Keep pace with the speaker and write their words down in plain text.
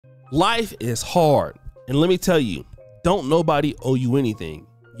Life is hard. And let me tell you, don't nobody owe you anything.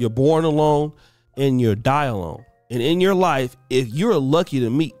 You're born alone and you'll die alone. And in your life, if you're lucky to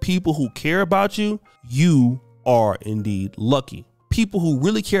meet people who care about you, you are indeed lucky. People who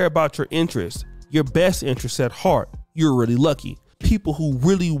really care about your interests, your best interests at heart, you're really lucky. People who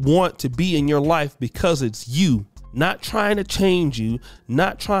really want to be in your life because it's you, not trying to change you,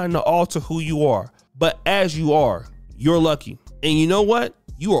 not trying to alter who you are, but as you are, you're lucky. And you know what?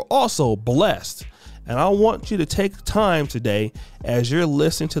 You are also blessed. And I want you to take time today as you're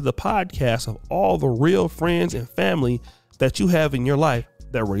listening to the podcast of all the real friends and family that you have in your life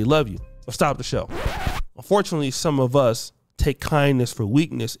that really love you. But stop the show. Unfortunately, some of us take kindness for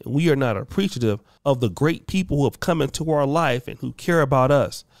weakness, and we are not appreciative of the great people who have come into our life and who care about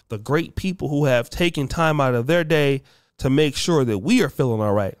us. The great people who have taken time out of their day to make sure that we are feeling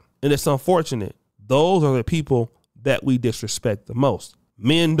all right. And it's unfortunate. Those are the people that we disrespect the most.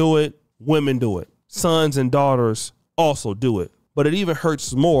 Men do it, women do it. Sons and daughters also do it. But it even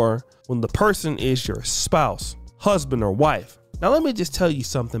hurts more when the person is your spouse, husband or wife. Now, let me just tell you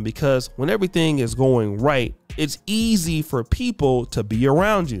something, because when everything is going right, it's easy for people to be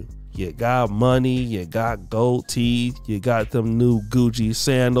around you. You got money, you got gold teeth, you got them new Gucci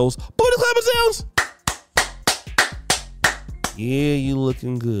sandals. Booty clapping sounds. Yeah, you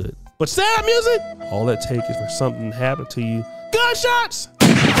looking good. But sad music, all it takes is for something to happen to you. Gunshots.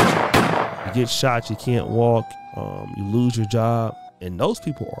 You get shot, you can't walk, you lose your job, and those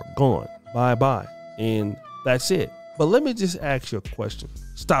people are gone. Bye-bye. And that's it. But let me just ask you a question.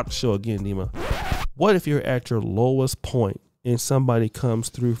 Stop the show again, Nima. What if you're at your lowest point and somebody comes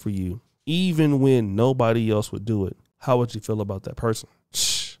through for you, even when nobody else would do it? How would you feel about that person?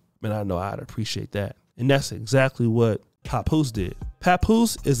 Shh, man, I know I'd appreciate that. And that's exactly what Papoose did.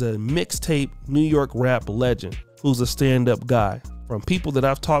 Papoose is a mixtape New York rap legend who's a stand-up guy. From people that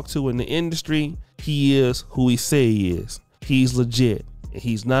I've talked to in the industry, he is who he say he is. He's legit, and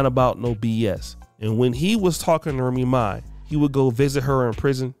he's not about no BS. And when he was talking to Remy Ma, he would go visit her in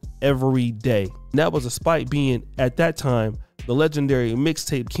prison every day. And that was despite being, at that time, the legendary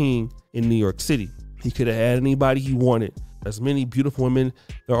mixtape king in New York City. He could have had anybody he wanted. As many beautiful women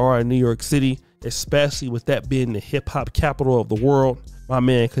there are in New York City, especially with that being the hip-hop capital of the world, my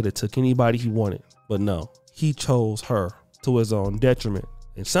man could have took anybody he wanted. But no, he chose her to his own detriment.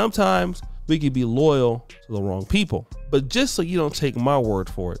 And sometimes we can be loyal to the wrong people. But just so you don't take my word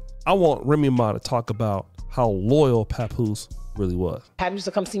for it, I want Remy Ma to talk about how loyal Papoose really was. Pap used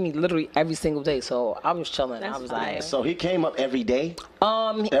to come see me literally every single day, so I was chilling. I was like, so he came up every day?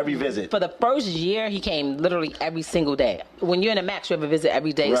 Every visit? For the first year, he came literally every single day. When you're in a max, you have a visit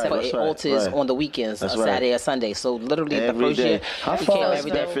every day, except for it alters on the weekends, Saturday or Sunday. So literally every the first year, how he far came is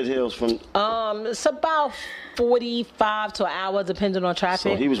every day. Bedford Hills from? It's about 45 to an hour, depending on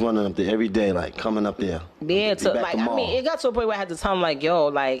traffic. So he was running up there every day, like coming up there. Yeah, to, like, I mean, it got to a point where I had to tell him, like, yo,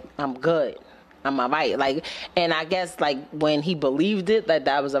 like, I'm good. I'm all right. Like, and I guess, like, when he believed it,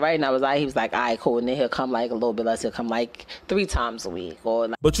 that was all right, and I was like, he was like, all right, cool. And then he'll come, like, a little bit less. He'll come, like, 3 times a week. Or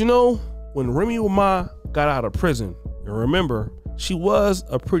like. But you know, when Remy Ma got out of prison, and remember, she was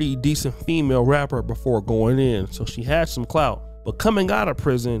a pretty decent female rapper before going in, so she had some clout. But coming out of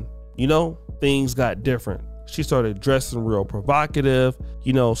prison, you know, things got different. She started dressing real provocative,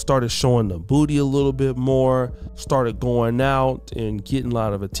 you know, started showing the booty a little bit more, started going out and getting a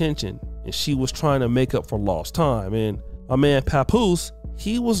lot of attention. And she was trying to make up for lost time. And my man Papoose,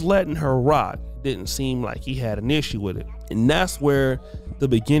 he was letting her rock. It didn't seem like he had an issue with it. And that's where the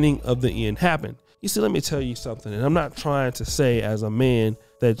beginning of the end happened. You see, let me tell you something. And I'm not trying to say as a man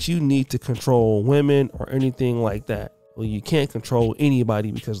that you need to control women or anything like that. Well, you can't control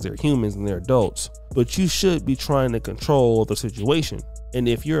anybody because they're humans and they're adults. But you should be trying to control the situation. And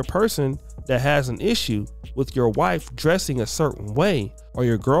if you're a person that has an issue with your wife dressing a certain way or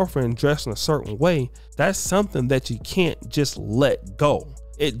your girlfriend dressing a certain way, that's something that you can't just let go.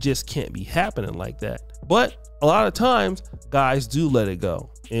 It just can't be happening like that. But a lot of times guys do let it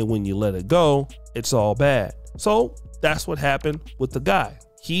go. And when you let it go, it's all bad. So that's what happened with the guy.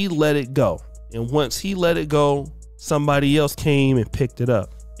 He let it go. And once he let it go, somebody else came and picked it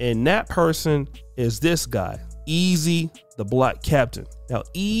up. And that person is this guy, Eazy The Block Captain. Now,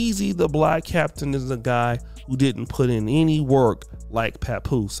 Eazy The Block Captain is a guy who didn't put in any work like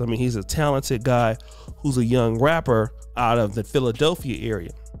Papoose. I mean, he's a talented guy who's a young rapper out of the Philadelphia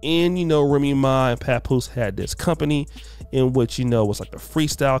area. And, you know, Remy Ma and Papoose had this company in which, you know, was like a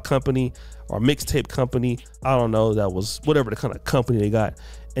freestyle company or mixtape company. I don't know, that was whatever the kind of company they got.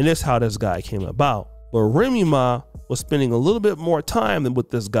 And that's how this guy came about. But Remy Ma was spending a little bit more time with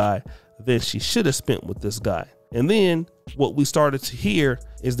this guy than she should have spent with this guy. And then what we started to hear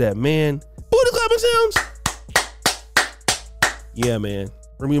is that, man, booty clapping sounds. Yeah, man.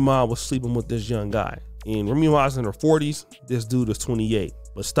 Remy Ma was sleeping with this young guy. And Remy Ma's in her 40s. This dude is 28.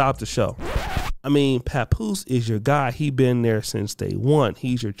 But stop the show. I mean, Papoose is your guy. He been there since day one.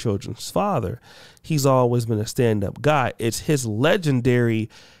 He's your children's father. He's always been a stand-up guy. It's his legendary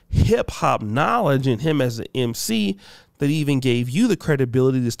hip-hop knowledge and him as an MC that even gave you the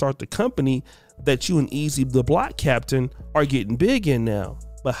credibility to start the company that you and Eazy The Block Captain are getting big in now.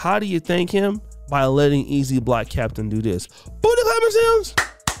 But how do you thank him? By letting Eazy The Block Captain do this. Booty clapping sounds.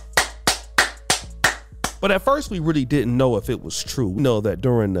 But at first, we really didn't know if it was true. We know that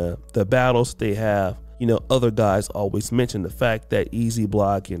during the battles they have, you know, other guys always mention the fact that Eazy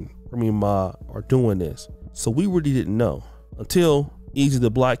Block and Remy Ma are doing this. So we really didn't know until Eazy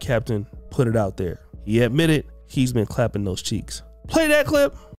The Block Captain put it out there. He admitted he's been clapping those cheeks. Play that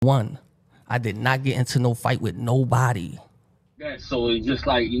clip. One, I did not get into no fight with nobody. Yeah, so it's just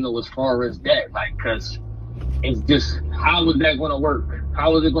like, you know, as far as that, like, cause it's just, how is that gonna work?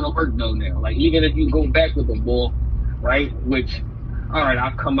 How is it gonna work though now? Like, even if you go back with the ball, right? Which, all right,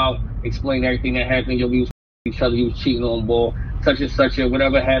 I'll come out, explain everything that happened. You'll use each other, you was cheating on ball, such and such, or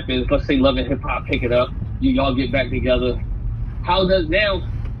whatever happens. Let's say Love and Hip Hop pick it up. Y'all get back together. How does now?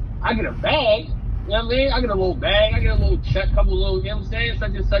 I get a bag. You know what I mean? I get a little bag. I get a little check, couple little. You know what I'm saying?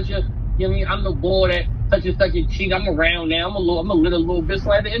 Such and such a. You know what I mean? I'm the boy that such and such a cheat. I'm around now. I'm a little bit.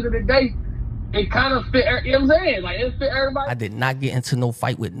 So at the end of the day, it kind of fit, you know what I'm saying? Like, it fit everybody. I did not get into no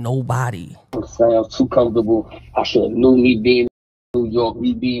fight with nobody. I'm saying I was too comfortable. I should have knew me being in New York,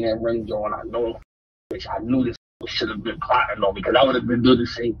 me being at Remy and I know, which I knew this should have been plotting on me because I would have been doing the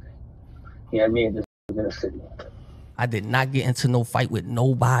same thing. You know what I mean? Just in the city. I did not get into no fight with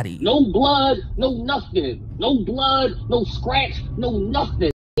nobody. No blood, no nothing. No blood, no scratch, no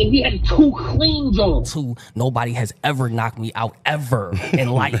nothing. And he had 2 clean joints. 2, nobody has ever knocked me out ever in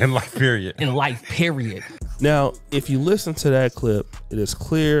life. In life, period. In life, period. Now, if you listen to that clip, it is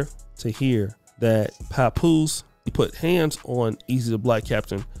clear to hear that Papoose, he put hands on Eazy The Block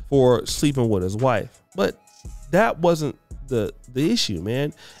Captain for sleeping with his wife. But that wasn't the issue,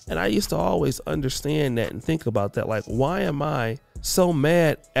 man. And I used to always understand that and think about that. Like, why am I so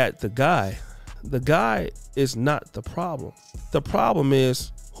mad at the guy? The guy is not the problem. The problem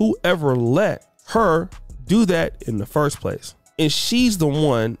is whoever let her do that in the first place. And she's the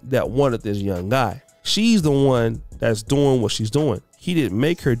one that wanted this young guy. She's the one that's doing what she's doing. He didn't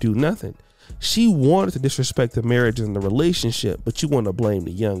make her do nothing. She wanted to disrespect the marriage and the relationship, but you want to blame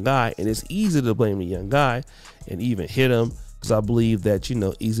the young guy. And it's easy to blame the young guy and even hit him, because I believe that, you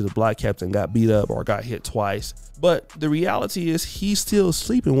know, Eazy The Block Captain got beat up or got hit twice. But the reality is he's still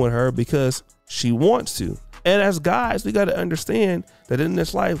sleeping with her because she wants to. And as guys, we got to understand that in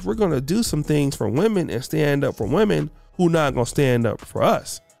this life, we're going to do some things for women and stand up for women who not going to stand up for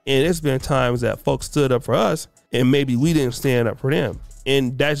us. And it's been times that folks stood up for us and maybe we didn't stand up for them.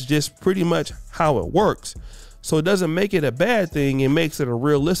 And that's just pretty much how it works. So it doesn't make it a bad thing. It makes it a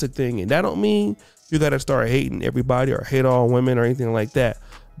realistic thing. And that don't mean you got to start hating everybody or hate all women or anything like that.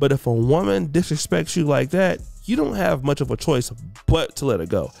 But if a woman disrespects you like that, you don't have much of a choice but to let her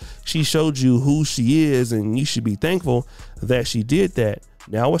go. She showed you who she is, and you should be thankful that she did that.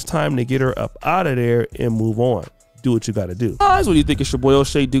 Now it's time to get her up out of there and move on. Do what you got to do. Guys, what do you think? It's your boy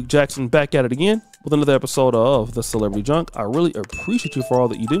O'Shea Duke Jackson back at it again with another episode of The Celebrity Junk. I really appreciate you for all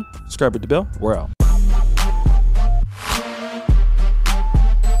that you do. Subscribe, hit the bell. We're out.